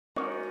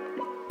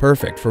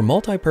Perfect for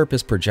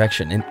multi-purpose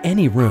projection in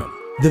any room,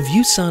 the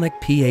ViewSonic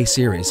PA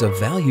series of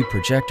value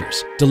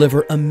projectors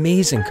deliver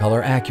amazing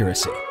color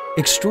accuracy,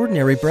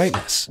 extraordinary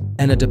brightness,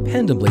 and a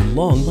dependably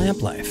long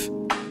lamp life.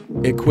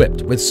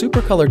 Equipped with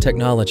supercolor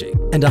technology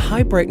and a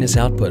high brightness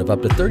output of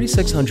up to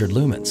 3600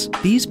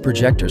 lumens, these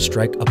projectors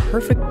strike a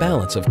perfect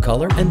balance of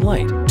color and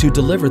light to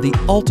deliver the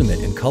ultimate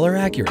in color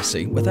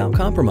accuracy without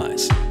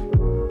compromise.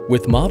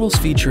 With models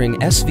featuring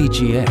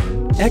SVGA,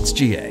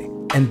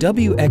 XGA, and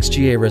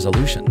WXGA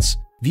resolutions,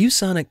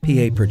 ViewSonic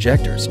PA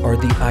projectors are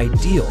the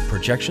ideal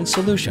projection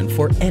solution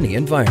for any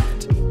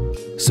environment.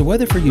 So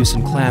whether for use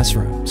in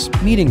classrooms,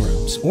 meeting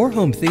rooms, or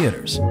home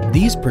theaters,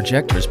 these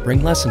projectors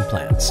bring lesson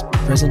plans,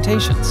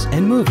 presentations,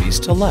 and movies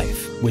to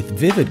life with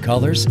vivid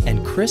colors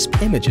and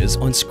crisp images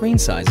on screen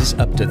sizes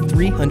up to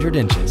 300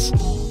 inches.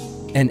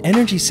 An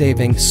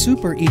energy-saving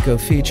Super Eco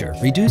feature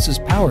reduces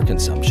power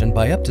consumption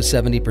by up to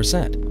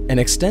 70%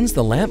 and extends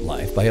the lamp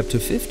life by up to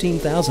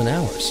 15,000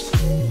 hours.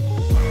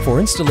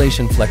 For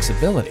installation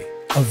flexibility,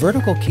 a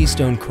vertical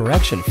keystone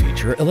correction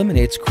feature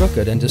eliminates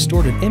crooked and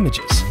distorted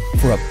images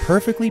for a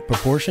perfectly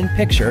proportioned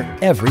picture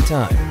every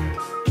time.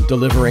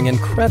 Delivering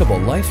incredible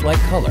lifelike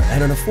color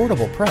at an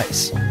affordable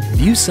price,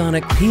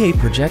 ViewSonic PA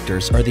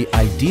projectors are the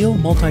ideal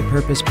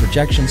multi-purpose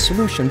projection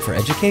solution for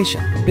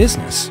education,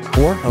 business,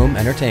 or home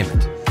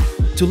entertainment.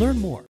 To learn more,